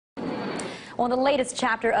Well, in the latest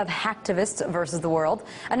chapter of Hacktivists versus the World,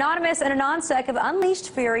 Anonymous and AnonSec have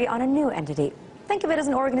unleashed fury on a new entity. Think of it as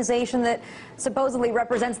an organization that supposedly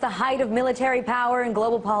represents the height of military power in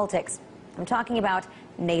global politics. I'm talking about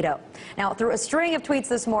Nato. Now, through a string of tweets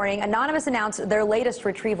this morning, Anonymous announced their latest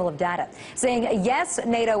retrieval of data, saying, yes,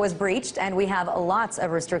 Nato was breached, and we have lots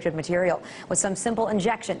of restricted material, with some simple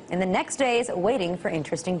injection in the next days waiting for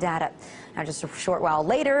interesting data. Now, just a short while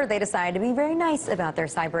later, they decided to be very nice about their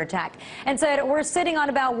cyber attack and said, we're sitting on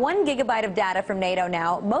about 1 gigabyte of data from Nato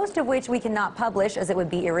now, most of which we cannot publish as it would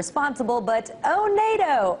be irresponsible, but oh,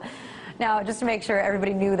 Nato! Now, just to make sure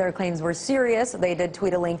everybody knew their claims were serious, they did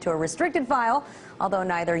tweet a link to a restricted file, although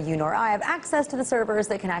neither you nor I have access to the servers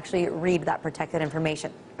that can actually read that protected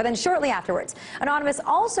information. But then shortly afterwards, Anonymous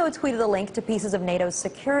also tweeted a link to pieces of NATO's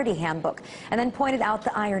security handbook and then pointed out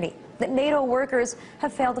the irony that NATO workers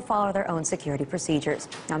have failed to follow their own security procedures.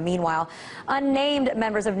 Now, meanwhile, unnamed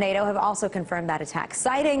members of NATO have also confirmed that attack,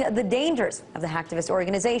 citing the dangers of the hacktivist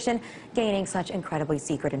organization gaining such incredibly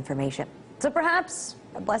secret information. So perhaps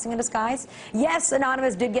a blessing in disguise? Yes,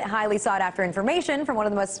 Anonymous did get highly sought-after information from one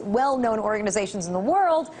of the most well-known organizations in the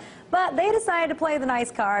world, but they decided to play the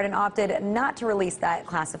nice card and opted not to release that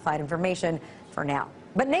classified information for now.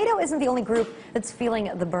 But NATO isn't the only group that's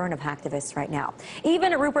feeling the burn of hacktivists right now.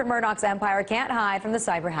 Even Rupert Murdoch's empire can't hide from the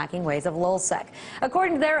cyber hacking ways of LulzSec.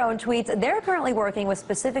 According to their own tweets, they're currently working with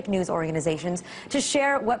specific news organizations to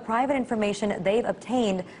share what private information they've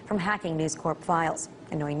obtained from hacking News Corp files.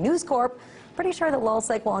 And knowing News Corp, pretty sure that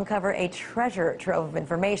LulzSec will uncover a treasure trove of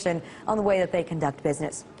information on the way that they conduct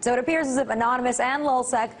business. So it appears as if Anonymous and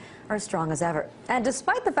LulzSec are as strong as ever. And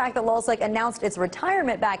despite the fact that LulzSec announced its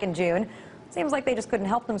retirement back in June, seems like they just couldn't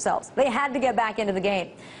help themselves. They had to get back into the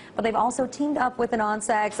game. But they've also teamed up with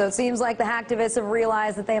AnonSec, so it seems like the hacktivists have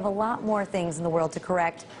realized that they have a lot more things in the world to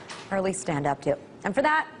correct, or at least stand up to. And for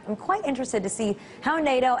that, I'm quite interested to see how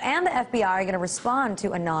NATO and the FBI are going to respond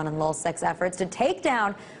to Anon and LulzSec's efforts to take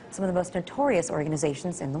down some of the most notorious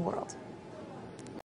organizations in the world.